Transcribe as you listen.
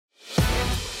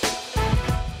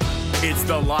It's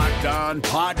the Locked On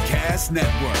Podcast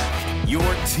Network, your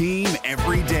team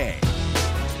every day.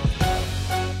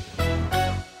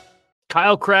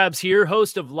 Kyle Krabs here,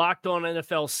 host of Locked On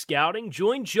NFL Scouting.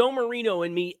 Join Joe Marino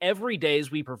and me every day as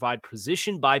we provide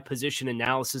position-by-position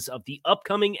analysis of the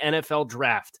upcoming NFL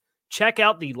Draft. Check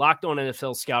out the Locked On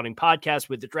NFL Scouting podcast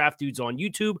with the Draft Dudes on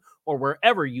YouTube or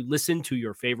wherever you listen to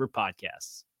your favorite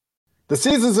podcasts. The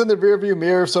season's in the rearview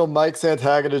mirror, so Mike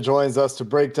Santagata joins us to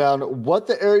break down what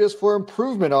the areas for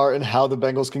improvement are and how the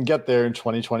Bengals can get there in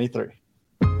 2023.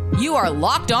 You are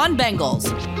Locked On Bengals,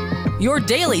 your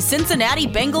daily Cincinnati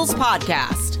Bengals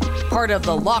podcast, part of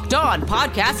the Locked On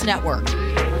Podcast Network,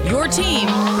 your team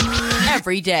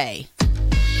every day.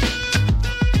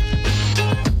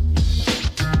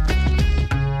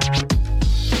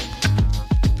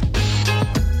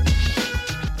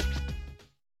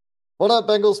 What up,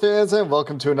 Bengals fans, and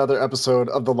welcome to another episode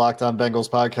of the Locked On Bengals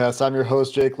podcast. I'm your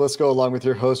host, Jake Lisco, along with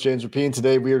your host, James Rapien.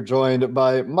 Today, we are joined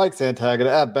by Mike Santagata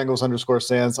at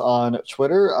Bengals_Sans on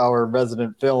Twitter, our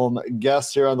resident film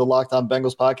guest here on the Locked On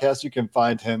Bengals podcast. You can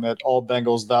find him at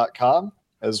allbengals.com,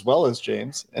 as well as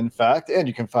James, in fact, and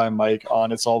you can find Mike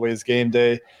on It's Always Game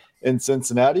Day in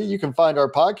Cincinnati. You can find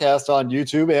our podcast on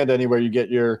YouTube and anywhere you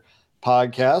get your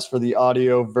podcast for the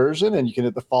audio version, and you can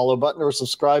hit the follow button or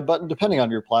subscribe button depending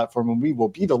on your platform, and we will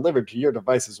be delivered to your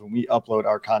devices when we upload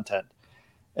our content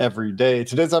every day.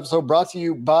 Today's episode brought to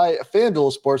you by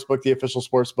FanDuel Sportsbook, the official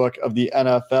sportsbook of the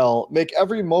NFL. Make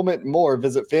every moment more.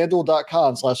 Visit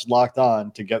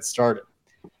FanDuel.com/lockedon to get started.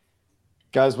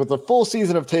 Guys, with a full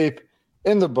season of tape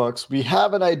in the books, we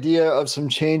have an idea of some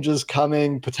changes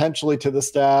coming potentially to the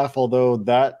staff, although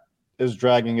that is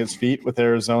dragging its feet with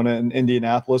Arizona and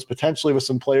Indianapolis, potentially with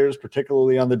some players,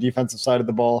 particularly on the defensive side of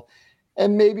the ball,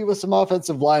 and maybe with some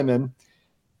offensive linemen.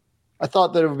 I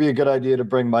thought that it would be a good idea to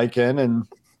bring Mike in and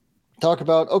talk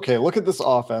about, okay, look at this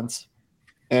offense.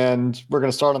 And we're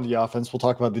going to start on the offense. We'll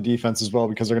talk about the defense as well,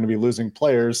 because they're going to be losing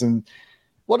players. And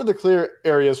what are the clear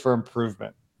areas for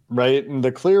improvement, right? And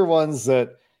the clear ones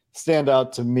that stand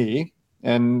out to me,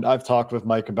 and I've talked with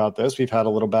Mike about this, we've had a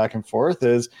little back and forth,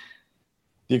 is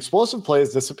the explosive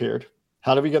plays disappeared.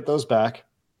 How do we get those back?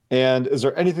 And is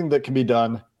there anything that can be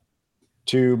done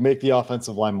to make the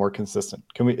offensive line more consistent?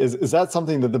 Is that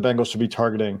something that the Bengals should be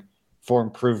targeting for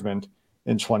improvement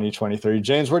in 2023?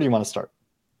 James, where do you want to start?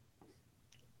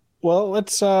 Well,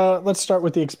 let's start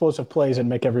with the explosive plays and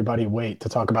make everybody wait to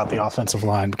talk about the offensive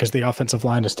line, because the offensive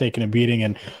line has taken a beating.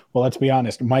 And, well, let's be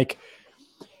honest, Mike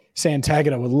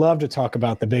Santagata would love to talk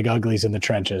about the big uglies in the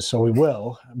trenches, so we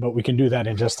will, but we can do that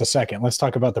in just a second. Let's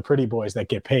talk about the pretty boys that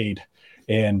get paid.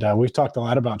 And we've talked a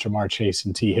lot about Jamar Chase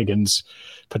and T. Higgins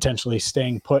potentially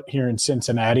staying put here in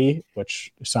Cincinnati,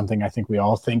 which is something I think we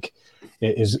all think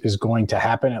is going to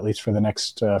happen, at least for the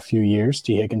next few years.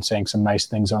 T. Higgins saying some nice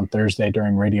things on Thursday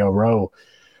during Radio Row.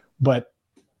 But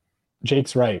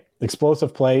Jake's right.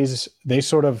 Explosive plays, they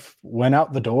sort of went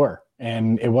out the door.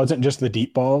 And it wasn't just the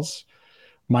deep balls,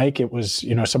 Mike, it was,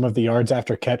 some of the yards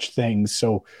after catch things.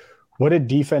 So what did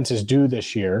defenses do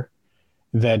this year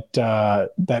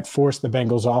that forced the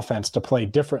Bengals offense to play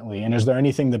differently? And is there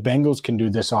anything the Bengals can do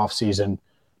this offseason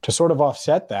to sort of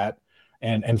offset that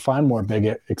and find more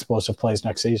big explosive plays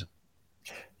next season?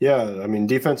 Yeah, I mean,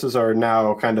 defenses are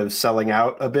now kind of selling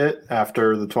out a bit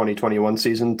after the 2021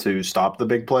 season to stop the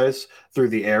big plays through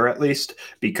the air, at least,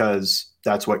 because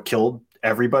that's what killed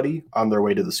everybody on their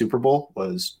way to the Super Bowl,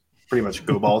 was pretty much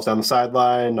go balls down the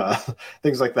sideline,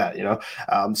 things like that,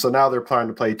 So now they're planning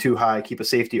to play too high, keep a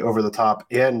safety over the top,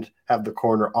 and have the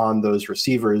corner on those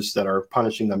receivers that are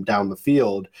punishing them down the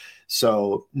field.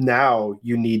 So now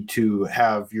you need to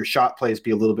have your shot plays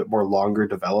be a little bit more longer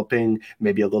developing,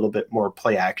 maybe a little bit more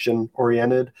play action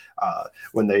oriented.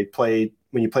 When you play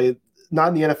not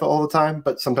in the NFL all the time,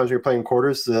 but sometimes when you're playing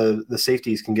quarters, the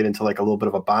safeties can get into like a little bit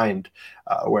of a bind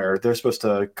where they're supposed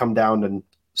to come down and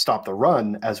stop the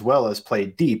run as well as play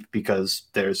deep, because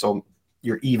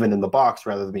you're even in the box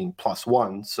rather than being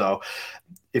 +1. So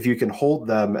if you can hold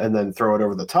them and then throw it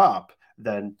over the top,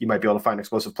 then you might be able to find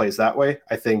explosive plays that way.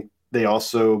 I think they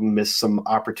also missed some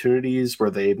opportunities where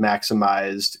they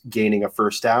maximized gaining a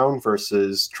first down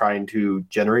versus trying to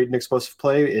generate an explosive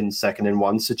play in 2nd and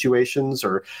 1 situations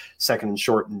or 2nd and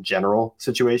short in general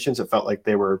situations. It felt like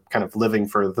they were kind of living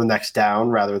for the next down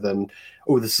rather than,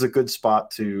 oh, this is a good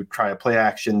spot to try a play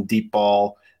action deep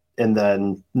ball, and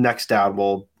then next down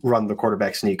we'll run the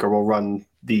quarterback sneak, or we'll run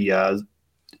the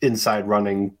inside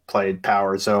running play,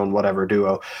 power zone, whatever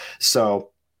duo. So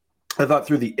I thought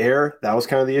through the air, that was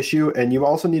kind of the issue. And you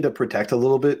also need to protect a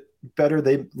little bit better.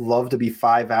 They love to be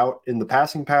 5 out in the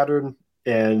passing pattern.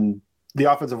 And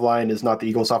the offensive line is not the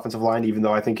Eagles' offensive line, even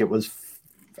though I think it was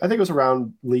I think it was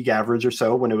around league average or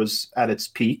so when it was at its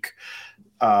peak.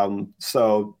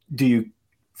 So do you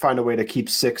find a way to keep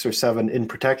 6 or 7 in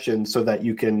protection so that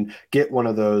you can get one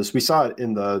of those? We saw it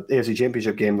in the AFC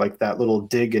Championship game, like that little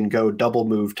dig and go double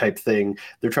move type thing.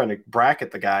 They're trying to bracket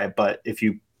the guy, but if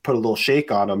you put a little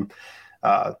shake on him,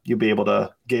 you'll be able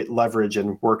to get leverage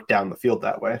and work down the field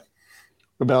that way.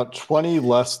 About 20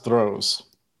 less throws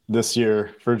this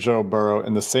year for Joe Burrow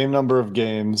in the same number of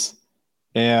games,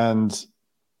 and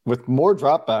with more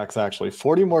dropbacks, actually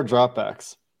 40 more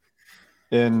dropbacks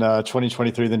in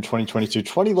 2023 than 2022.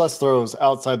 20 less throws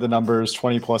outside the numbers,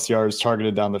 20 plus yards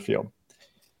targeted down the field.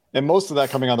 And most of that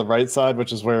coming on the right side,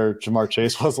 which is where Jamar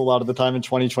Chase was a lot of the time in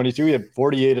 2022. He had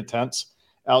 48 attempts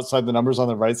outside the numbers on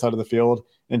the right side of the field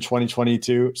in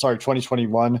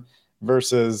 2021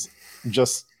 versus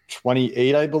just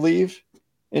 28, I believe,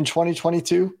 in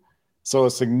 2022. So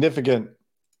a significant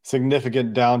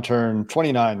downturn,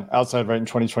 29 outside right in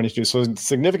 2022. So a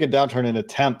significant downturn in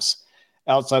attempts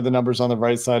outside the numbers on the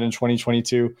right side in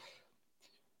 2022.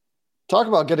 Talk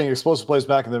about getting explosive plays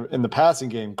back in the passing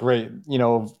game. Great.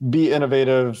 Be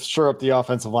innovative, shore up the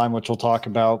offensive line, which we'll talk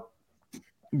about.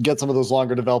 Get some of those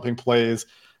longer developing plays.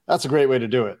 That's a great way to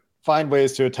do it. Find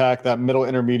ways to attack that middle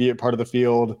intermediate part of the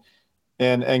field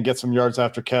and get some yards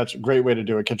after catch. Great way to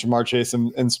do it. Catch Jamar Chase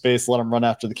in space, let him run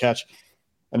after the catch.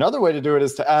 Another way to do it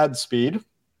is to add speed,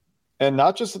 and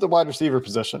not just at the wide receiver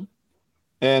position,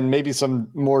 and maybe some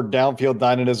more downfield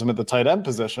dynamism at the tight end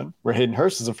position where Hayden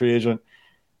Hurst is a free agent.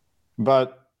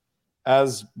 But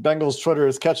as Bengals Twitter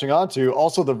is catching on to,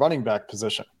 also the running back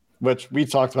position, which we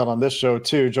talked about on this show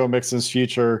too. Joe Mixon's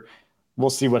future,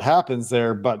 we'll see what happens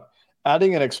there. But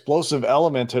adding an explosive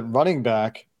element at running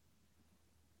back,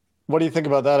 what do you think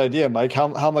about that idea, Mike?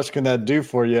 How much can that do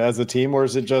for you as a team? Or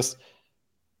is it just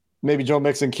maybe Joe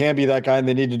Mixon can be that guy and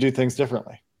they need to do things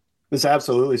differently? It's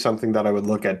absolutely something that I would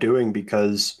look at doing,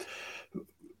 because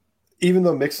even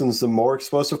though Mixon's the more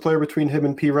explosive player between him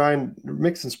and P. Ryan,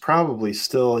 Mixon's probably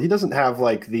still, he doesn't have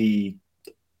like the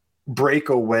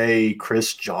breakaway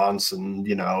Chris Johnson,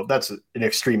 that's an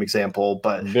extreme example,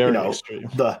 but very extreme.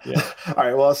 All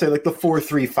right, well, I'll say like the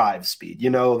 4.35 speed,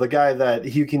 the guy that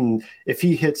he can, if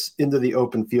he hits into the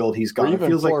open field, he's gone. Or even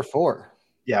 4.4.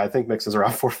 Yeah, I think Mixon's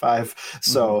around 4.5.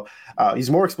 So he's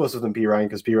more explosive than P. Ryan,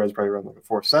 because P. Ryan's probably around like a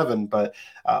 4.7. But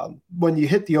when you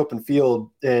hit the open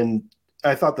field, and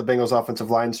I thought the Bengals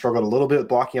offensive line struggled a little bit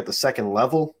blocking at the second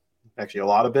level, actually a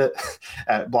lot of it,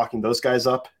 at blocking those guys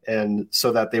up, and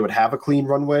so that they would have a clean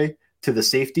runway to the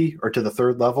safety or to the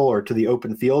third level or to the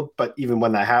open field. But even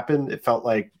when that happened, it felt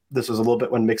like this was a little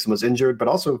bit when Mixon was injured, but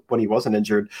also when he wasn't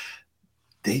injured,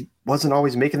 they wasn't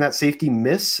always making that safety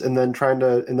miss and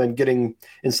then getting,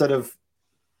 instead of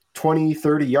 20,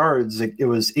 30 yards, it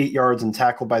was 8 yards and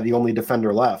tackled by the only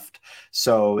defender left.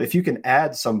 So if you can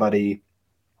add somebody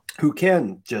who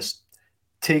can just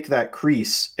take that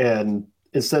crease, and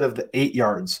instead of the 8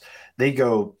 yards, they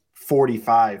go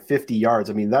 45, 50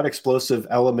 yards. I mean, that explosive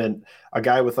element, a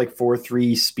guy with like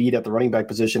 4.3 speed at the running back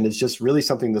position, is just really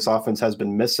something this offense has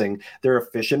been missing. They're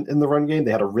efficient in the run game.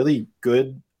 They had a really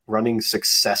good running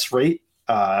success rate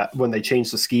when they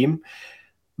changed the scheme,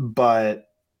 but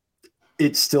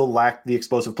it still lacked the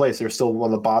explosive plays. They're still one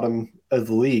of the bottom of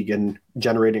the league in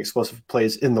generating explosive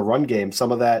plays in the run game.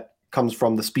 Some of that comes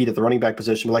from the speed at the running back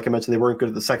position. Like I mentioned, they weren't good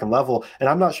at the second level, and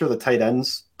I'm not sure the tight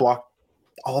ends blocked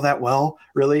all that well,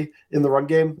 really, in the run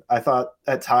game. I thought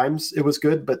at times it was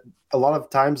good, but a lot of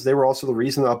times they were also the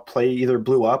reason a play either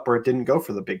blew up or it didn't go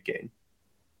for the big gain.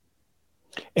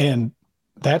 And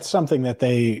that's something that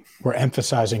they were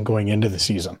emphasizing going into the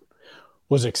season,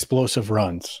 was explosive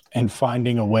runs and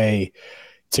finding a way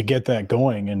to get that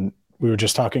going. And we were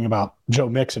just talking about Joe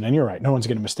Mixon, and you're right, no one's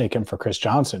going to mistake him for Chris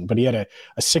Johnson, but he had a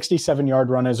 67-yard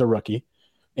run as a rookie,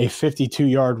 a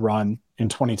 52-yard run in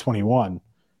 2021.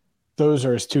 Those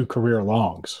are his 2 career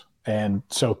longs. And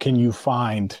so can you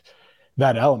find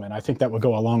that element? I think that would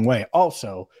go a long way.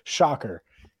 Also, shocker,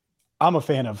 I'm a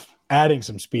fan of adding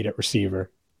some speed at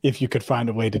receiver. If you could find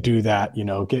a way to do that,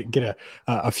 get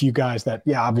a few guys that,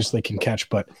 obviously can catch,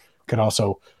 but could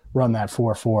also run that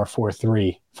 4.4,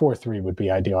 4.3. 4.3 would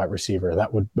be ideal at receiver.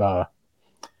 That would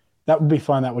be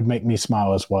fun. That would make me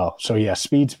smile as well. So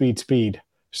speed.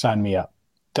 Sign me up.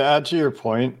 To add to your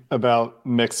point about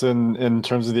Mixon in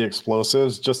terms of the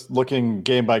explosives, just looking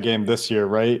game by game this year,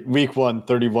 right? Week 1,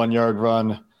 31-yard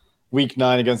run. Week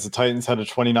 9 against the Titans had a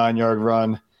 29-yard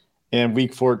run. And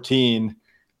week 14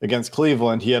 against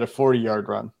Cleveland, he had a 40-yard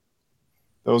run.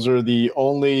 Those are the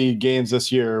only games this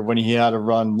year when he had a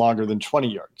run longer than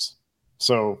 20 yards.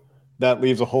 So that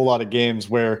leaves a whole lot of games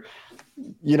where,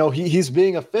 he's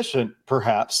being efficient,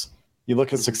 perhaps, You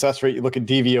look at success rate, you look at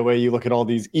DVOA, you look at all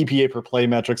these EPA per play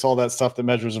metrics, all that stuff that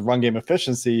measures run game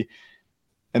efficiency.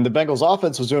 And the Bengals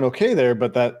offense was doing okay there,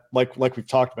 but that, like we've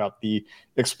talked about, the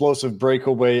explosive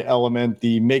breakaway element,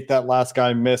 the make that last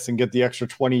guy miss and get the extra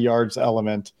 20 yards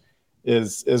element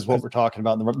is what we're talking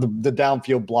about. The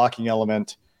downfield blocking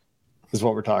element is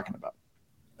what we're talking about.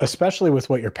 Especially with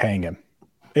what you're paying him.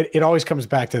 It always comes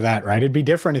back to that, right? It'd be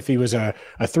different if he was a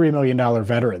 $3 million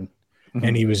veteran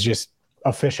and he was just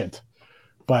efficient.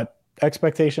 But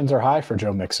expectations are high for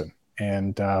Joe Mixon.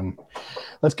 And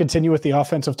let's continue with the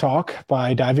offensive talk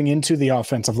by diving into the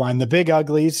offensive line. The big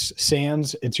uglies,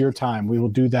 Sands, it's your time. We will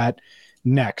do that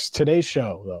next. Today's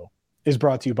show, though, is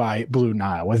brought to you by Blue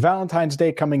Nile. With Valentine's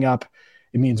Day coming up,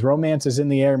 it means romance is in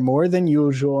the air more than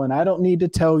usual. And I don't need to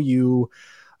tell you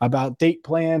about date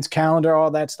plans, calendar,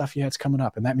 all that stuff. Yeah, it's coming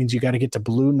up. And that means you got to get to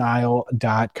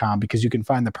BlueNile.com because you can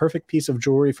find the perfect piece of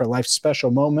jewelry for life's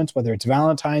special moments, whether it's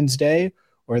Valentine's Day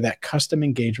or that custom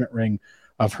engagement ring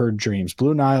of her dreams.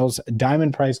 Blue Nile's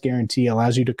diamond price guarantee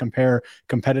allows you to compare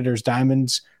competitors'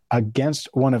 diamonds against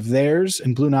one of theirs,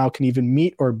 and Blue Nile can even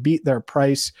meet or beat their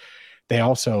price. They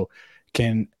also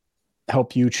can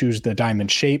help you choose the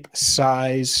diamond shape,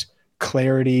 size,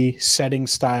 clarity, setting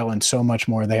style, and so much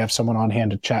more. They have someone on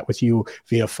hand to chat with you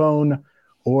via phone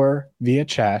or via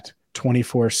chat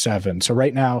 24/7. So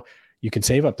right now, you can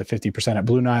save up to 50% at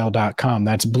BlueNile.com.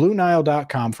 That's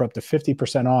BlueNile.com for up to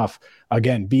 50% off.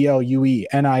 Again,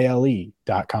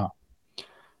 BlueNile.com.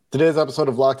 Today's episode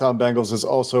of Locked On Bengals is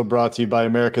also brought to you by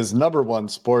America's #1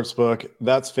 sportsbook.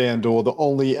 That's FanDuel, the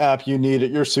only app you need at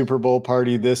your Super Bowl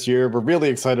party this year. We're really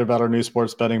excited about our new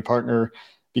sports betting partner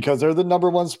because they're the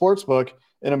 #1 sportsbook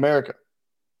in America.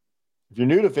 If you're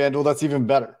new to FanDuel, that's even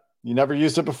better. You never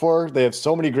used it before? They have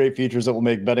so many great features that will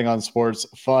make betting on sports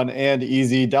fun and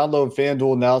easy. Download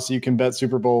FanDuel now so you can bet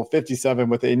Super Bowl 57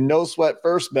 with a no-sweat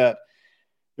first bet.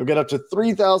 You'll get up to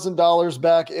 $3,000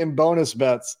 back in bonus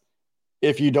bets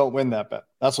if you don't win that bet.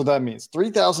 That's what that means.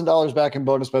 $3,000 back in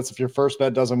bonus bets if your first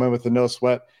bet doesn't win with the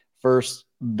no-sweat first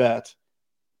bet.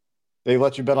 They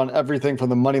let you bet on everything from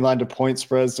the money line to point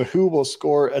spreads to who will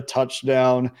score a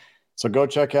touchdown. So go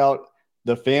check out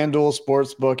the FanDuel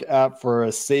Sportsbook app for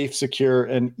a safe, secure,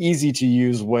 and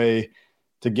easy-to-use way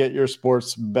to get your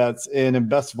sports bets in. And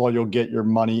best of all, you'll get your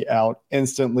money out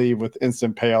instantly with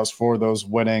instant payouts for those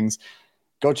winnings.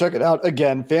 Go check it out.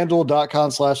 Again,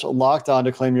 FanDuel.com/lockedon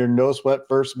to claim your no-sweat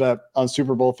first bet on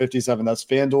Super Bowl 57. That's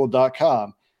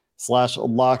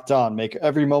FanDuel.com/lockedon. Make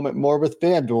every moment more with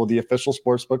FanDuel, the official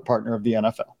sportsbook partner of the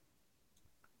NFL.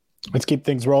 Let's keep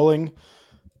things rolling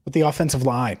with the offensive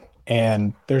line.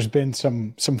 And there's been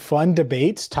some fun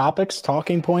debates, topics,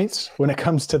 talking points when it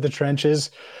comes to the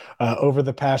trenches over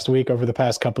the past week, over the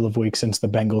past couple of weeks since the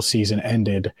Bengals season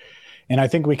ended. And I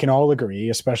think we can all agree,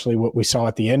 especially what we saw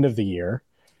at the end of the year,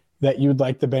 that you'd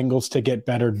like the Bengals to get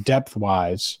better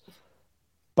depth-wise.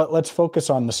 But let's focus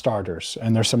on the starters.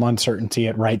 And there's some uncertainty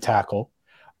at right tackle.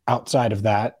 Outside of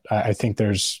that, I think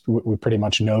we pretty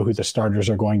much know who the starters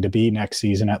are going to be next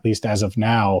season, at least as of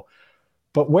now.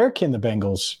 But where can the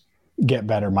Bengals get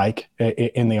better, Mike,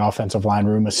 in the offensive line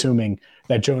room, assuming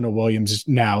that Jonah Williams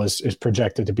now is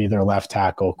projected to be their left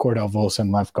tackle, Cordell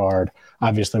Volson left guard.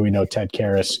 Obviously, we know Ted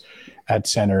Karras at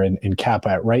center and Kappa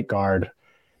at right guard.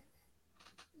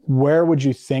 Where would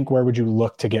you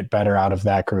look to get better out of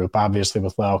that group? Obviously,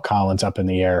 with La'el Collins up in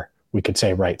the air, we could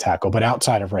say right tackle. But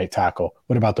outside of right tackle,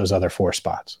 what about those other four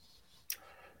spots?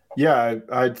 Yeah,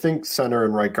 I think center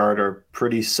and right guard are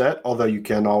pretty set, although you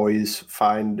can always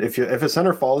find if a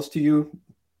center falls to you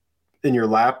in your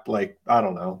lap, like, I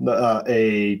don't know,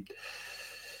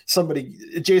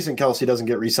 Jason Kelce doesn't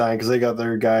get re-signed because they got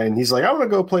their guy and he's like, I want to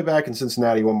go play back in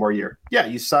Cincinnati one more year. Yeah,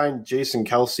 you sign Jason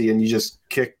Kelce and you just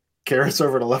kick Karras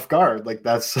over to left guard. Like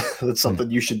that's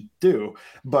something you should do.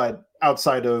 But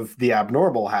outside of the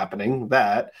abnormal happening,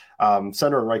 that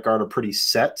center and right guard are pretty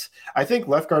set. I think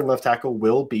left guard and left tackle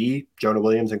will be Jonah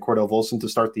Williams and Cordell Volson to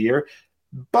start the year.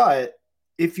 But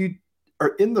if you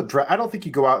are in the draft, I don't think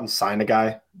you go out and sign a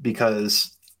guy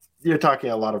because you're talking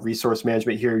a lot of resource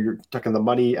management here. You're talking the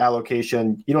money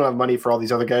allocation. You don't have money for all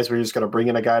these other guys where you're just going to bring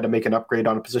in a guy to make an upgrade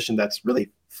on a position that's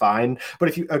really fine. But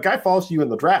if a guy falls to you in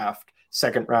the draft,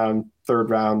 second round, third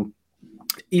round,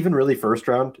 even really first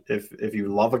round, if you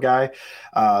love a guy,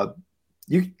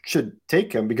 you should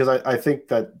take him because I think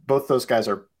that both those guys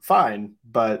are fine,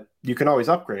 but you can always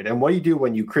upgrade. And what do you do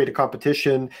when you create a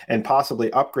competition and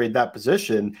possibly upgrade that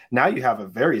position? Now you have a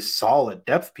very solid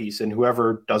depth piece in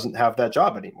whoever doesn't have that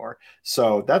job anymore.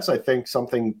 So that's, I think,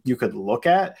 something you could look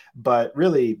at, but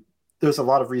really there's a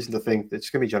lot of reason to think that it's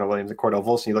going to be Jonah Williams and Cordell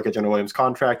Volson. You look at Jonah Williams'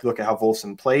 contract, you look at how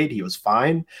Volson played, he was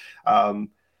fine.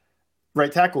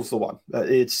 right tackle's the one.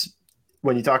 It's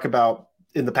when you talk about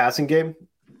in the passing game,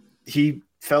 he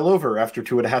fell over after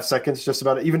 2.5 seconds, just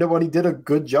about. Even when he did a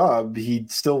good job, he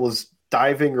still was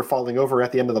diving or falling over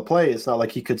at the end of the play. It's not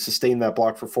like he could sustain that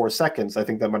block for 4 seconds. I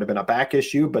think that might have been a back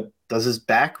issue, but does his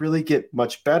back really get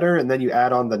much better? And then you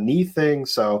add on the knee thing.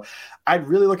 So I'd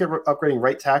really look at upgrading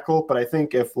right tackle, but I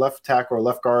think if left tackle or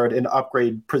left guard, an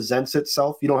upgrade presents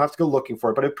itself, you don't have to go looking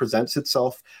for it, but it presents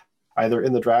itself either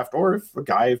in the draft or if a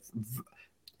guy,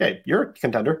 hey, you're a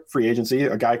contender, free agency,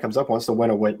 a guy comes up, wants to win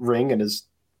a ring in his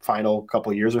final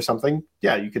couple of years or something,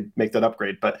 yeah, you could make that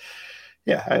upgrade. But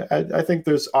yeah, I think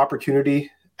there's opportunity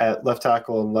at left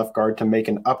tackle and left guard to make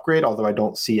an upgrade, although I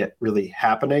don't see it really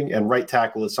happening. And right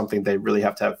tackle is something they really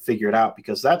have to have figured out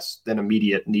because that's an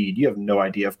immediate need. You have no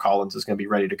idea if Collins is going to be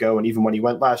ready to go. And even when he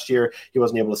went last year, he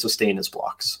wasn't able to sustain his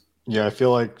blocks. Yeah, I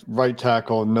feel like right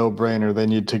tackle, no brainer. They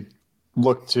need to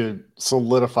look to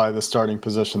solidify the starting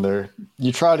position there.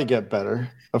 You try to get better.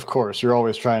 Of course, you're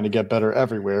always trying to get better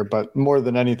everywhere, but more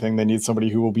than anything, they need somebody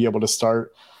who will be able to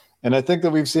start. And I think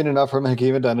that we've seen enough from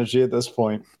Hakeem Adeniji at this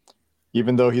point,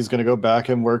 even though he's going to go back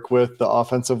and work with the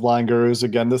offensive line gurus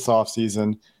again this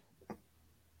offseason.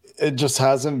 It just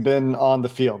hasn't been on the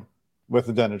field with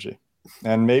Adeniji.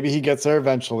 And maybe he gets there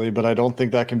eventually, but I don't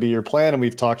think that can be your plan. And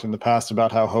we've talked in the past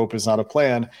about how hope is not a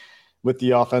plan with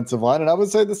the offensive line. And I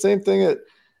would say the same thing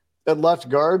at left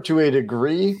guard to a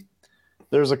degree.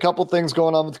 There's a couple things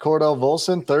going on with Cordell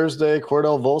Volson. Thursday,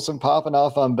 Cordell Volson popping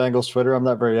off on Bengals Twitter. I'm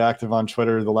not very active on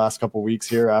Twitter the last couple weeks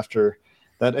here after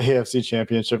that AFC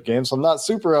Championship game, so I'm not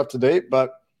super up to date,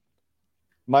 but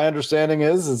my understanding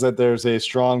is that there's a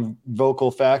strong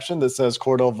vocal faction that says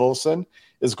Cordell Volson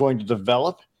is going to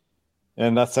develop,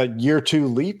 and that's that year 2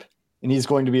 leap, and he's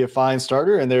going to be a fine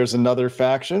starter. And there's another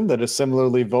faction that is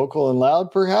similarly vocal and loud,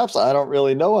 perhaps. I don't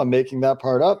really know. I'm making that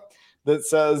part up, that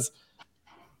says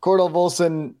Cordell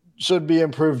Volson should be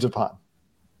improved upon.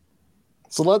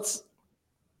 So let's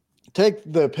take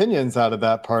the opinions out of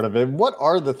that part of it. What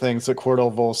are the things that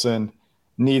Cordell Volson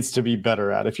needs to be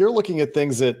better at? If you're looking at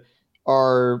things that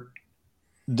are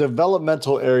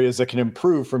developmental areas that can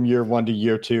improve from year 1 to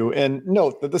year 2, and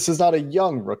note that this is not a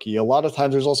young rookie. A lot of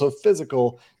times there's also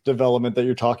physical development that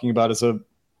you're talking about as a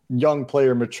young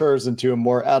player matures into a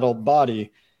more adult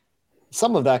body.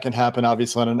 Some of that can happen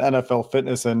obviously on an NFL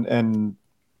fitness and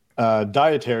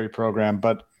dietary program,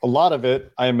 but a lot of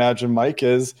it, I imagine, Mike,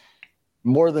 is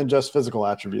more than just physical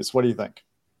attributes. What do you think?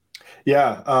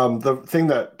 Yeah, the thing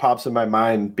that pops in my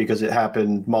mind, because it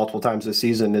happened multiple times this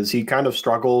season, is he kind of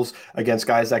struggles against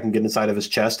guys that can get inside of his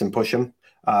chest and push him.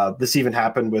 This even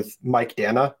happened with Mike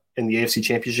Dana in the AFC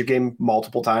Championship game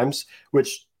multiple times,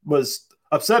 which was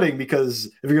upsetting because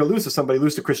if you're going to lose to somebody,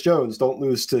 lose to Chris Jones, don't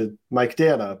lose to Mike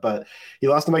Dana. But he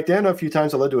lost to Mike Dana a few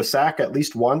times. It led to a sack at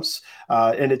least once.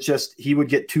 And it just, he would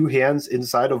get 2 hands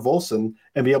inside of Volson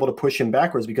and be able to push him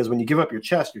backwards, because when you give up your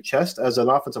chest as an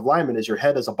offensive lineman is your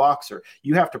head as a boxer.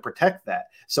 You have to protect that.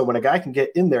 So when a guy can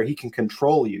get in there, he can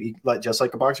control you. Just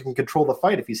like a boxer can control the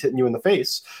fight if he's hitting you in the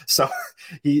face. So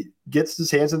he gets his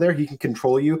hands in there. He can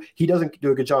control you. He doesn't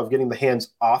do a good job of getting the hands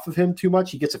off of him too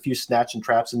much. He gets a few snatch and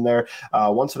traps in there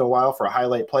once in a while for a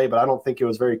highlight play, but I don't think it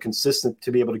was very consistent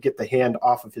to be able to get the hand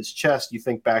off of his chest. You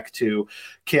think back to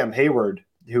Cam Hayward,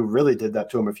 who really did that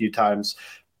to him a few times.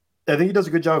 I think he does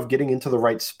a good job of getting into the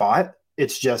right spot.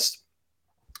 It's just,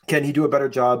 can he do a better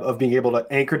job of being able to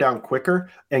anchor down quicker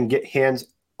and get hands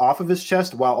off of his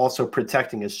chest while also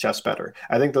protecting his chest better?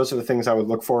 I think those are the things I would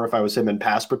look for if I was him in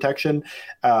pass protection.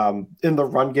 In the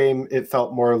run game, it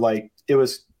felt more like it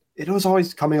was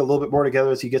always coming a little bit more together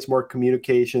as he gets more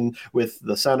communication with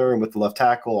the center and with the left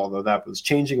tackle, although that was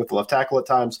changing with the left tackle at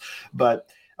times. But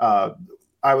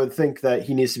I would think that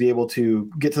he needs to be able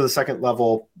to get to the second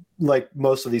level like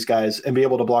most of these guys and be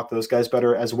able to block those guys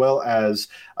better, as well as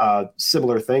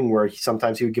similar thing where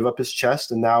sometimes he would give up his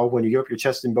chest. And now when you give up your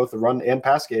chest in both the run and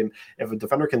pass game, if a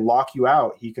defender can lock you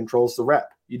out, he controls the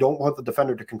rep. You don't want the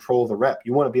defender to control the rep.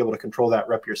 You want to be able to control that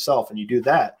rep yourself. And you do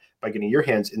that by getting your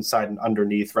hands inside and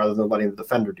underneath rather than letting the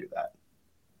defender do that.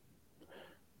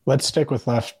 Let's stick with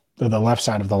the left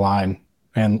side of the line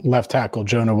and left tackle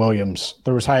Jonah Williams.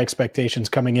 There was high expectations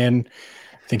coming in.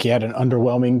 I think he had an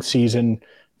underwhelming season.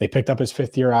 They picked up his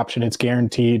 5th-year option. It's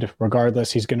guaranteed.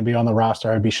 Regardless, he's going to be on the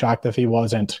roster. I'd be shocked if he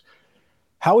wasn't.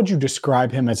 How would you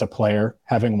describe him as a player,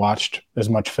 having watched as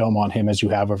much film on him as you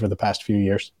have over the past few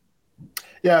years?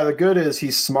 Yeah, the good is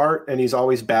he's smart and he's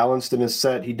always balanced in his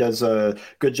set. He does a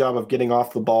good job of getting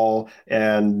off the ball.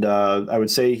 And I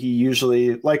would say he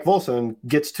usually, like Volson,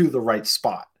 gets to the right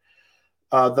spot.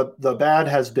 The bad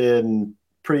has been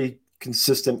pretty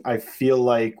consistent, I feel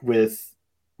like, with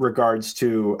regards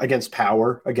to against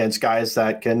power, against guys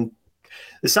that can,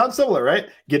 it sounds similar, right?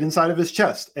 Get inside of his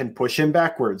chest and push him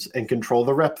backwards and control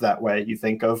the rep that way. You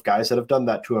think of guys that have done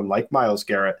that to him, like Myles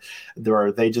Garrett,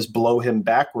 where they just blow him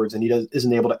backwards and he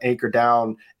isn't able to anchor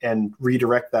down and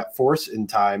redirect that force in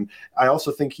time. I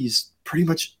also think he's pretty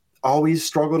much always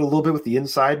struggled a little bit with the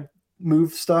inside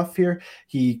move stuff here.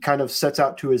 He kind of sets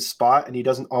out to his spot and he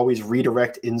doesn't always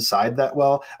redirect inside that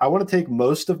well. I want to take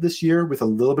most of this year with a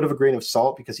little bit of a grain of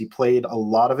salt because he played a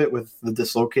lot of it with the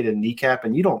dislocated kneecap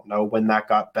and you don't know when that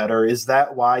got better. Is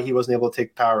that why he wasn't able to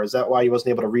take power? Is that why he wasn't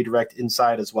able to redirect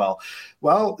inside as well?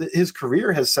 Well, his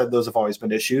career has said those have always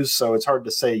been issues, so it's hard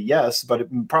to say yes, but it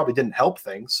probably didn't help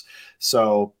things.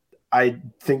 So I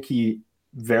think he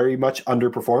very much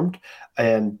underperformed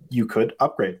and you could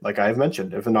upgrade, like I've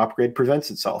mentioned, if an upgrade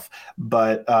presents itself.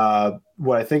 But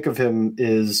what I think of him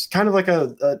is kind of like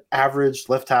an average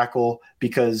left tackle,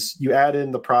 because you add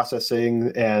in the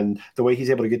processing and the way he's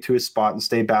able to get to his spot and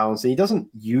stay balanced. And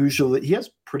he has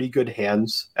pretty good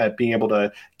hands at being able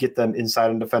to get them inside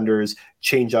on defenders,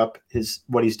 change up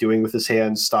what he's doing with his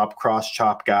hands, stop cross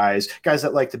chop guys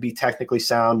that like to be technically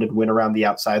sound and win around the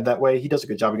outside that way. He does a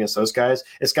good job against those guys.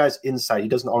 It's guys inside. He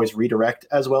doesn't always redirect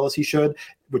as well as he should,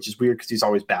 which is weird because he's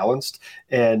always balanced.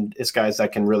 And it's guys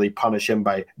that can really punish him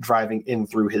by driving in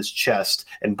through his chest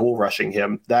and bull rushing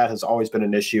him. That has always been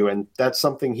an issue. And that's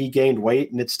something he gained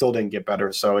weight and it still didn't get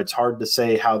better. So it's hard to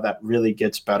say how that really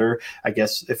gets better. I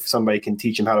guess if somebody can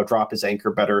teach him how to drop his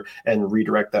anchor better and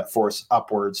redirect that force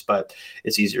upwards, but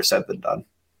it's easier said than done.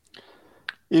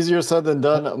 Easier said than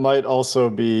done might also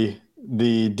be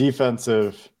the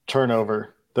defensive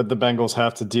turnover that the Bengals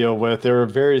have to deal with. They're a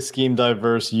very scheme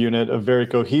diverse unit, a very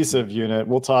cohesive unit.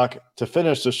 We'll talk to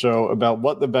finish the show about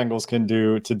what the Bengals can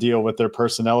do to deal with their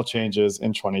personnel changes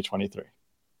in 2023.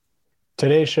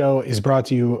 Today's show is brought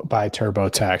to you by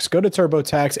TurboTax. Go to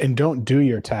TurboTax and don't do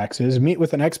your taxes. Meet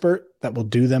with an expert that will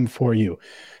do them for you.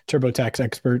 TurboTax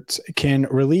experts can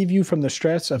relieve you from the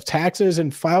stress of taxes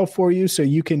and file for you so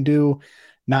you can do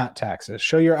not taxes.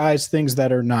 Show your eyes things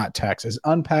that are not taxes.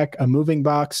 Unpack a moving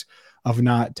box of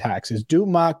not taxes. Do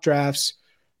mock drafts,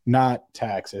 not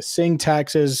taxes. Sing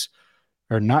taxes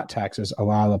or not taxes a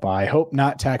lullaby. Hope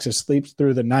not taxes sleeps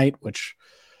through the night, which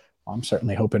I'm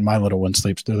certainly hoping my little one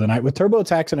sleeps through the night. With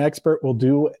TurboTax, an expert will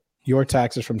do your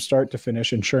taxes from start to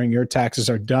finish, ensuring your taxes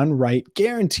are done right,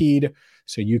 guaranteed,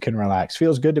 so you can relax.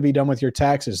 Feels good to be done with your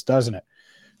taxes, doesn't it?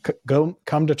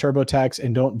 Come to TurboTax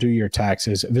and don't do your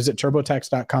taxes. Visit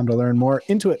TurboTax.com to learn more.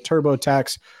 Intuit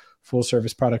TurboTax, full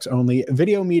service products only.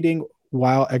 Video meeting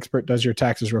while expert does your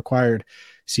taxes required.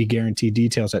 See guarantee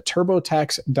details at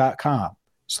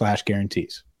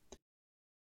TurboTax.com/guarantees.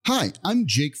 Hi, I'm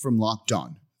Jake from Locked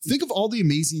On. Think of all the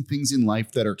amazing things in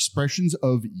life that are expressions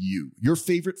of you, your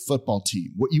favorite football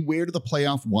team, what you wear to the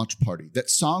playoff watch party,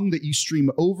 that song that you stream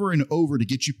over and over to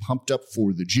get you pumped up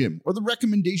for the gym, or the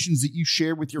recommendations that you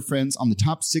share with your friends on the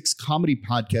top 6 comedy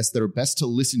podcasts that are best to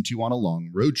listen to on a long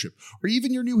road trip, or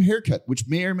even your new haircut, which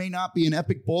may or may not be an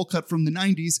epic bowl cut from the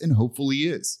 90s and hopefully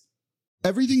is.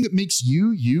 Everything that makes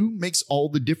you, you makes all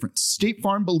the difference. State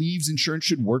Farm believes insurance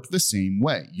should work the same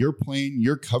way. Your plan,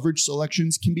 your coverage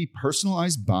selections can be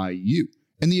personalized by you.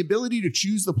 And the ability to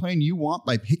choose the plan you want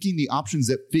by picking the options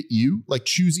that fit you, like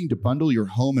choosing to bundle your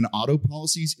home and auto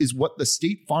policies, is what the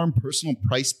State Farm Personal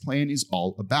Price Plan is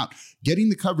all about. Getting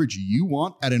the coverage you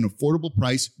want at an affordable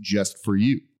price just for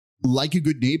you. Like a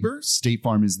good neighbor, State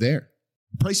Farm is there.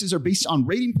 Prices are based on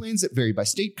rating plans that vary by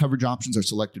state. Coverage options are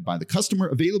selected by the customer.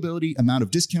 Availability, amount of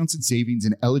discounts and savings,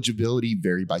 and eligibility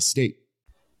vary by state.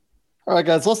 All right,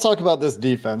 guys, let's talk about this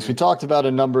defense. We talked about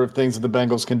a number of things that the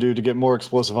Bengals can do to get more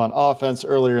explosive on offense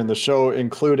earlier in the show,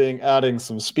 including adding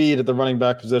some speed at the running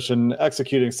back position,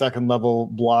 executing second-level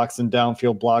blocks and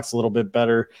downfield blocks a little bit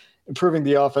better, improving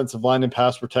the offensive line and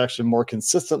pass protection more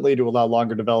consistently to allow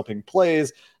longer developing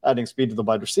plays, adding speed to the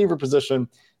wide receiver position.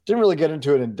 Didn't really get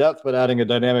into it in depth, but adding a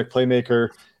dynamic playmaker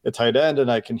at tight end,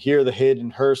 and I can hear the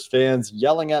Hayden Hurst fans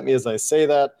yelling at me as I say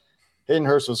that. Hayden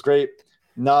Hurst was great,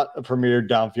 not a premier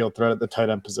downfield threat at the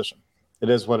tight end position. It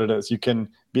is what it is. You can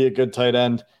be a good tight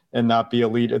end and not be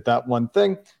elite at that one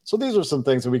thing. So these are some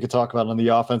things that we could talk about on the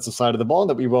offensive side of the ball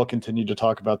and that we will continue to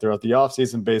talk about throughout the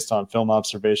offseason based on film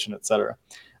observation, et cetera.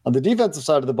 On the defensive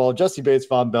side of the ball, Jesse Bates,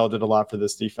 Von Bell did a lot for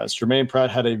this defense. Jermaine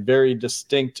Pratt had a very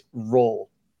distinct role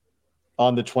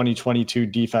on the 2022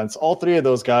 defense. All three of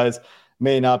those guys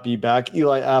may not be back.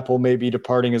 Eli Apple may be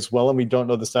departing as well, and we don't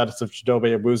know the status of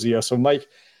Chidobe Awuzie. So, Mike,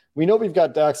 we know we've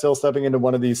got Dax Hill stepping into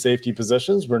one of these safety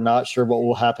positions. We're not sure what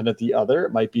will happen at the other.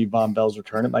 It might be Von Bell's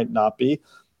return. It might not be.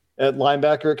 At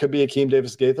linebacker, it could be Akeem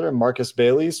Davis-Gaither and Marcus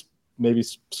Bailey's maybe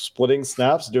splitting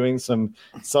snaps, doing some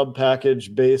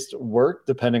sub-package based work,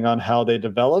 depending on how they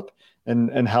develop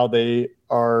and how they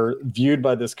are viewed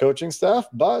by this coaching staff.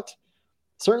 But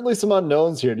certainly some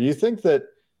unknowns here. Do you think that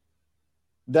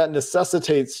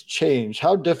necessitates change?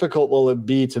 How difficult will it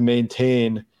be to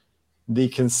maintain the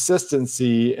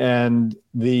consistency and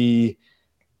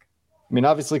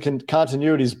obviously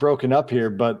continuity is broken up here,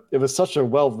 but it was such a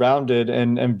well-rounded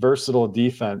and versatile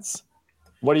defense.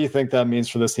 What do you think that means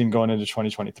for this team going into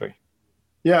 2023?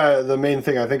 Yeah, the main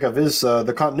thing I think of is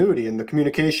the continuity and the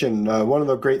communication. One of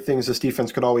the great things this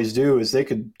defense could always do is they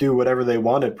could do whatever they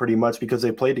wanted pretty much because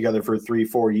they played together for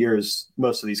 3-4 years,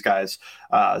 most of these guys.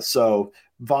 So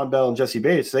Von Bell and Jesse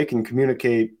Bates, they can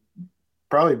communicate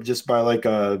probably just by like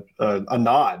a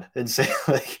nod and say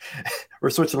like, we're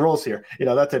switching roles here,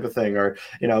 that type of thing. Or,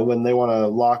 when they want to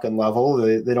lock and level,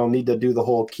 they don't need to do the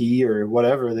whole key or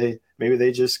whatever. Maybe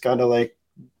they just kind of like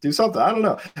do something. I don't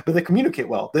know, but they communicate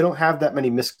well. They don't have that many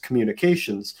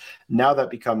miscommunications. Now that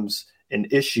becomes an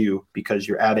issue because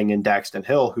you're adding in Daxton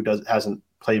Hill, who hasn't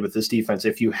played with this defense.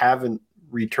 If you haven't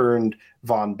returned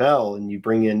Von Bell and you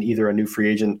bring in either a new free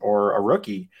agent or a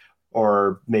rookie,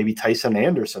 or maybe Tyson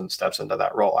Anderson steps into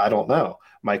that role. I don't know.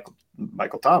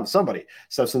 Michael Thomas, somebody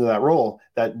steps into that role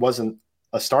that wasn't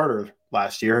a starter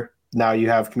last year. Now you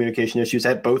have communication issues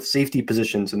at both safety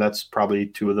positions, and that's probably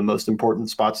two of the most important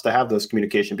spots to have those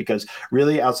communication, because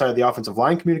really outside of the offensive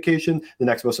line communication, the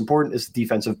next most important is the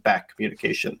defensive back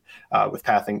communication with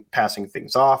passing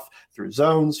things off through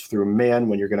zones, through man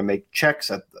when you're going to make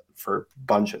checks for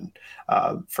bunch and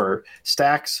for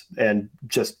stacks and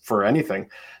just for anything.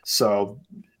 So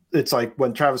it's like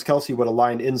when Travis Kelce would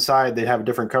align inside, they'd have a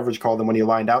different coverage call than when he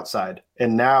aligned outside.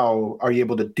 And now are you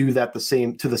able to do that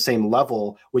to the same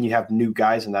level when you have new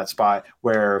guys in that spot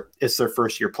where it's their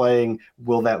first year playing?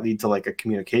 Will that lead to like a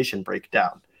communication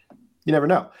breakdown? You never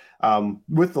know.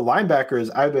 With the linebackers,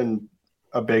 I've been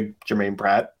a big Jermaine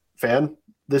Pratt fan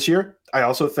this year. I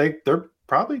also think they're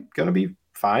probably going to be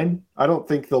fine. I don't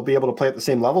think they'll be able to play at the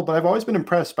same level, but I've always been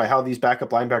impressed by how these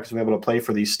backup linebackers have been able to play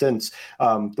for these stints.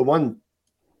 The one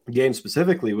game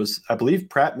specifically was, I believe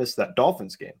Pratt missed that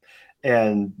Dolphins game,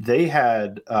 and they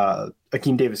had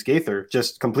Akeem Davis-Gaither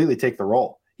just completely take the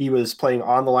role. He was playing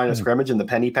on the line of scrimmage in the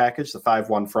penny package, the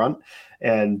 5-1 front,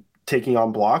 and taking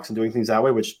on blocks and doing things that way,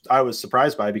 which I was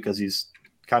surprised by because he's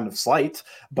kind of slight,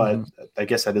 but I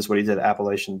guess that is what he did at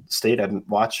Appalachian State. I didn't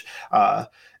watch.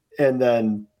 And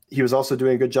then he was also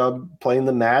doing a good job playing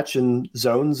the match and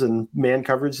zones and man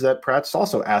coverage that Pratt's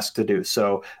also asked to do.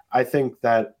 So I think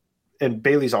that, and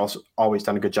Bailey's also always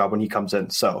done a good job when he comes in.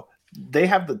 So they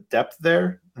have the depth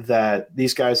there that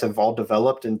these guys have all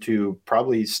developed into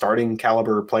probably starting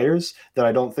caliber players that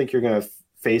I don't think you're going to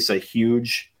face a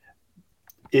huge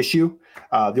issue.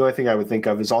 The only thing I would think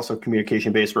of is also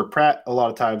communication based, where Pratt a lot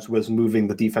of times was moving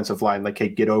the defensive line, like, hey,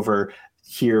 get over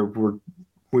here.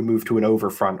 We move to an over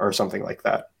front or something like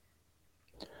that.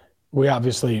 We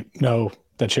obviously know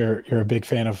that you're a big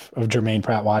fan of Jermaine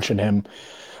Pratt, watching him.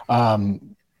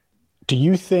 Do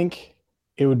you think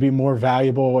it would be more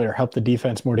valuable or help the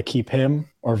defense more to keep him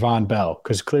or Von Bell?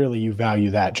 Because clearly you value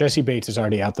that. Jesse Bates is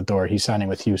already out the door. He's signing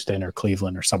with Houston or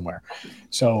Cleveland or somewhere.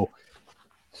 So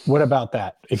what about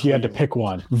that? If you had to pick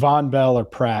one, Von Bell or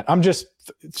Pratt? I'm just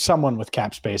someone with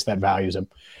cap space that values him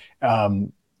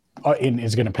and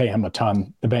is going to pay him a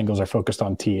ton. The Bengals are focused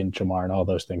on T and Jamar and all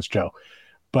those things, Joe.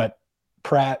 But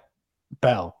Pratt,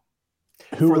 Bell,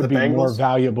 who would be Bengals?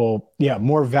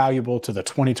 more valuable to the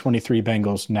 2023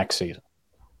 Bengals next season?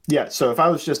 Yeah, so if I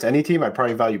was just any team, I'd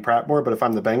probably value Pratt more. But if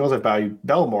I'm the Bengals, I'd value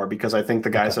Bell more because I think the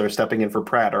guys that are stepping in for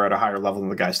Pratt are at a higher level than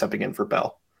the guys stepping in for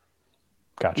Bell.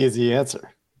 Gotcha. Easy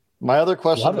answer. My other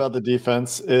question about the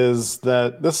defense is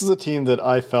that this is a team that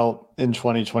I felt in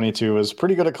 2022 was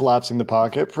pretty good at collapsing the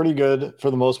pocket, pretty good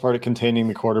for the most part at containing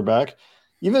the quarterback,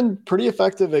 even pretty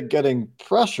effective at getting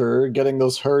pressure, getting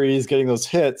those hurries, getting those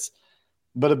hits,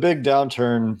 but a big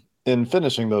downturn in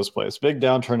finishing those plays, big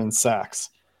downturn in sacks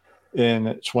in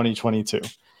 2022.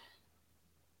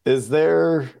 Is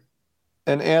there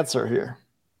an answer here?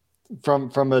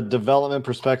 From a development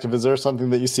perspective, is there something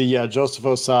that you see? Yeah, Joseph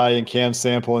Osai and Cam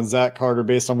Sample and Zach Carter,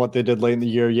 based on what they did late in the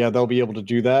year, yeah, they'll be able to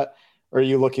do that. Or are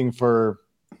you looking for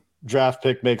draft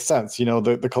pick makes sense? You know,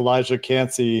 the Kalijah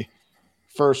Cansey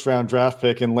first-round draft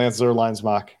pick in Lance Zierlein's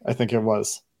mock, I think it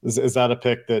was. Is that a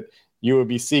pick that you would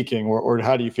be seeking, or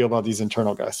how do you feel about these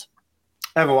internal guys?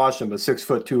 I haven't watched him, but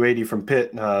 6', 280 from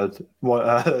Pitt.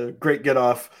 Great get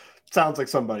off. Sounds like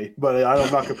somebody, but I'm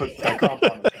not going to put that comp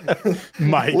on it.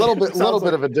 Mike, a little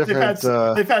bit of a different.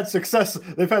 They've had success.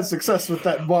 They've had success with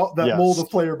that mold of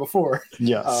player before.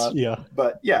 Yes.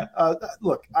 But yeah,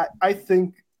 look, I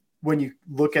think when you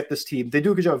look at this team, they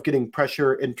do a good job of getting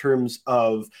pressure in terms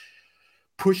of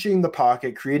pushing the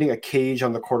pocket, creating a cage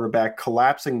on the quarterback,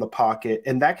 collapsing the pocket,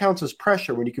 and that counts as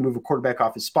pressure when you can move a quarterback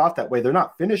off his spot that way. They're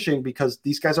not finishing because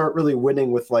these guys aren't really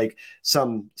winning with like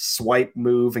some swipe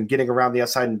move and getting around the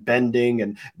outside and bending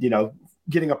and,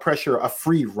 getting a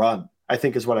free run, I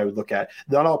think is what I would look at.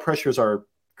 Not all pressures are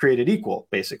created equal,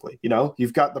 basically.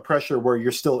 You've got the pressure where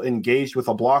you're still engaged with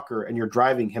a blocker and you're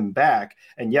driving him back.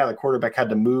 And yeah, the quarterback had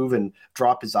to move and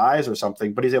drop his eyes or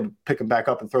something, but he's able to pick him back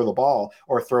up and throw the ball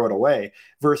or throw it away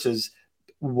versus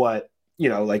what,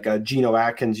 like a Geno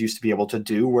Atkins used to be able to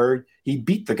do where he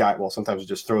beat the guy. Well, sometimes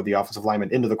just throw the offensive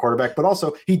lineman into the quarterback, but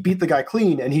also he'd beat the guy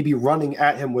clean and he'd be running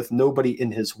at him with nobody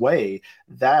in his way.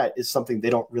 That is something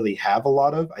they don't really have a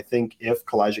lot of. I think if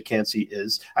Kalijah Cansey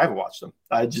I haven't watched him.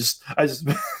 I just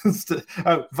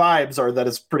vibes are that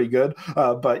it's pretty good.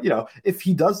 But if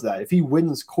he does that, if he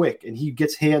wins quick and he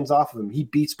gets hands off of him, he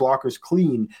beats blockers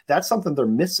clean. That's something they're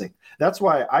missing. That's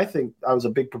why I think I was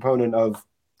a big proponent of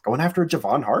going after a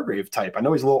Javon Hargrave type. I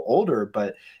know he's a little older,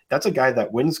 but that's a guy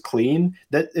that wins clean.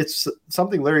 That it's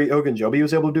something Larry Ogunjobi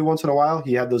was able to do once in a while.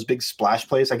 He had those big splash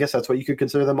plays. I guess that's what you could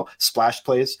consider them, splash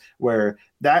plays, where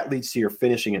that leads to your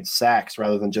finishing in sacks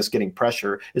rather than just getting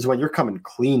pressure, is when you're coming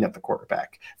clean at the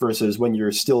quarterback versus when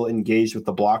you're still engaged with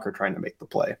the blocker trying to make the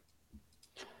play.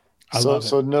 So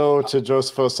no to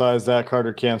Joseph Osai, Zach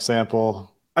Carter, Camp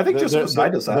Sample. I think Joseph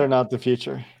Osai does that. They're not the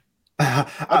future.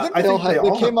 I think they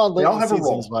came on late in the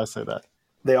season, is why I say that.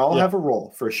 They all have a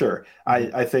role for sure.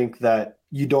 I think that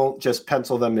you don't just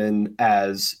pencil them in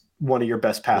as one of your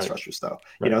best pass rushers, though.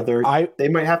 Right. They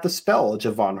might have to spell a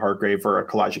Javon Hargrave or a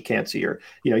Kalijah Cansey, or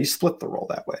you split the role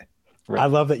that way. Right. I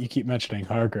love that you keep mentioning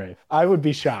Hargrave. I would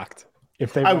be shocked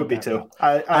if they. I would be too.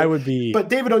 I would be. But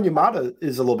David Onyemata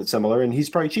is a little bit similar, and he's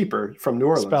probably cheaper from New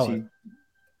Orleans. Spell it.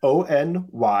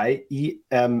 Onyemata.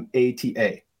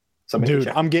 Dude,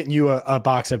 I'm getting you a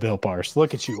box of Built Bars.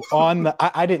 Look at you on the.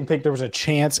 I didn't think there was a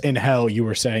chance in hell you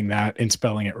were saying that and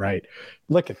spelling it right.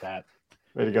 Look at that.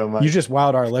 Way to go, Mike. You just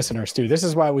wowed our listeners too. This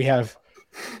is why we have.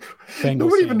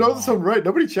 Nobody even knows I'm right.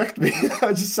 Nobody checked me.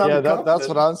 I just sounded that's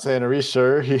what I'm saying. Are you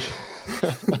sure?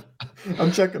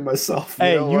 I'm checking myself.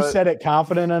 Hey, you said it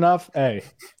confident enough. Hey,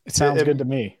 it sounds good to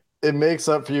me. It makes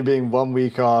up for you being 1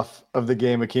 week off of the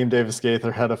game. Akeem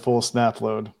Davis-Gaither had a full snap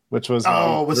load, which was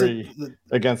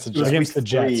against the Jets. Against the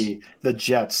Jets. The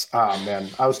Jets. Oh, man.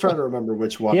 I was trying to remember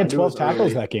which one. He had 12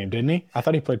 tackles that game, didn't he? I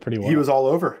thought he played pretty well. He was all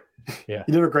over. Yeah.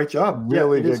 He did a great job.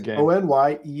 Really good game.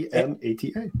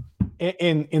 Onyemata.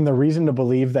 In the reason to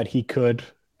believe that he could,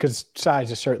 because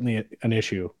size is certainly an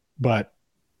issue, but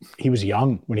he was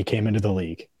young when he came into the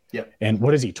league. Yeah. And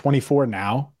what is he, 24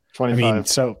 now? 25. I mean,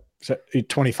 so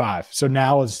 25. So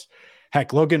now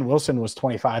Logan Wilson was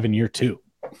 25 in year 2,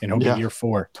 and he'll be year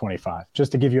 4, 25,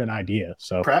 just to give you an idea.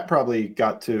 So Pratt probably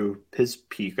got to his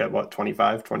peak at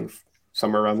 25, 20,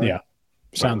 somewhere around there. Yeah.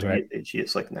 Sounds right. Age he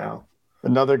is like now.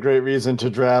 Another great reason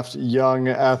to draft young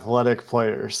athletic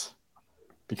players,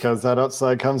 because that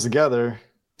upside comes together.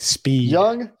 Speed.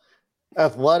 Young,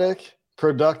 athletic,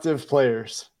 productive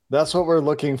players. That's what we're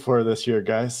looking for this year,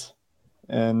 guys.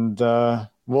 And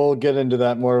we'll get into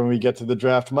that more when we get to the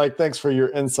draft. Mike, thanks for your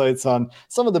insights on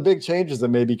some of the big changes that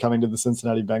may be coming to the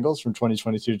Cincinnati Bengals from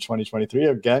 2022 to 2023.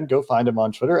 Again, go find him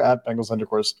on Twitter at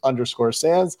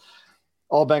Bengals_Sands,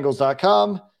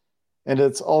 allbengals.com. And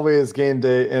it's always game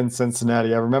day in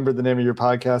Cincinnati. I remembered the name of your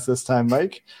podcast this time,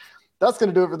 Mike. That's going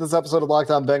to do it for this episode of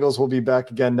Locked On Bengals. We'll be back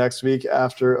again next week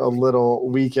after a little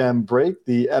weekend break.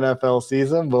 The NFL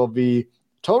season will be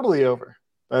totally over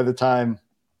by the time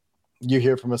you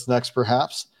hear from us next,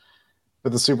 perhaps,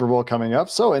 with the Super Bowl coming up.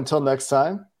 So until next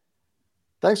time,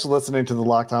 thanks for listening to the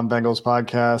Locked On Bengals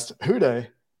podcast. Hooday,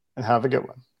 and have a good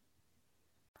one.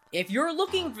 If you're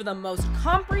looking for the most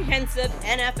comprehensive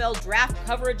NFL draft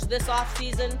coverage this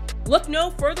offseason, look no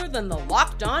further than the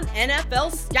Locked On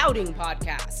NFL Scouting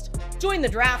Podcast. Join the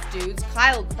draft dudes,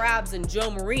 Kyle Krabs and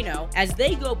Joe Marino, as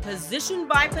they go position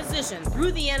by position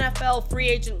through the NFL free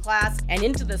agent class and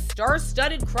into the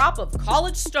star-studded crop of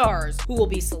college stars who will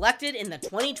be selected in the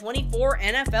 2024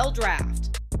 NFL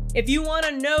Draft. If you want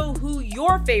to know who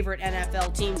your favorite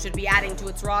NFL team should be adding to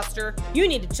its roster, you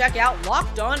need to check out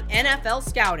Locked On NFL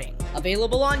Scouting,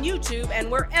 available on YouTube and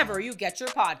wherever you get your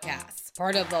podcasts.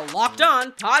 Part of the Locked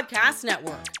On Podcast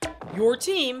Network, your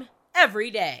team every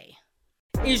day.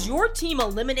 Is your team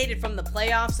eliminated from the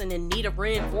playoffs and in need of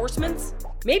reinforcements?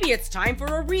 Maybe it's time for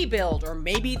a rebuild, or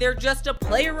maybe they're just a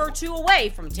player or two away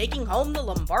from taking home the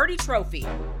Lombardi Trophy.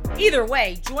 Either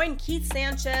way, join Keith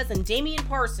Sanchez and Damian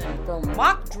Parson for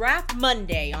Mock Draft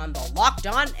Monday on the Locked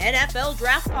On NFL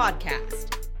Draft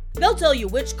Podcast. They'll tell you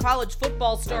which college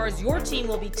football stars your team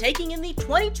will be taking in the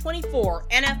 2024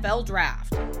 NFL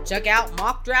Draft. Check out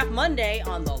Mock Draft Monday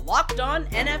on the Locked On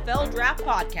NFL Draft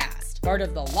Podcast, part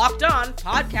of the Locked On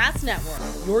Podcast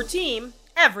Network, your team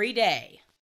every day.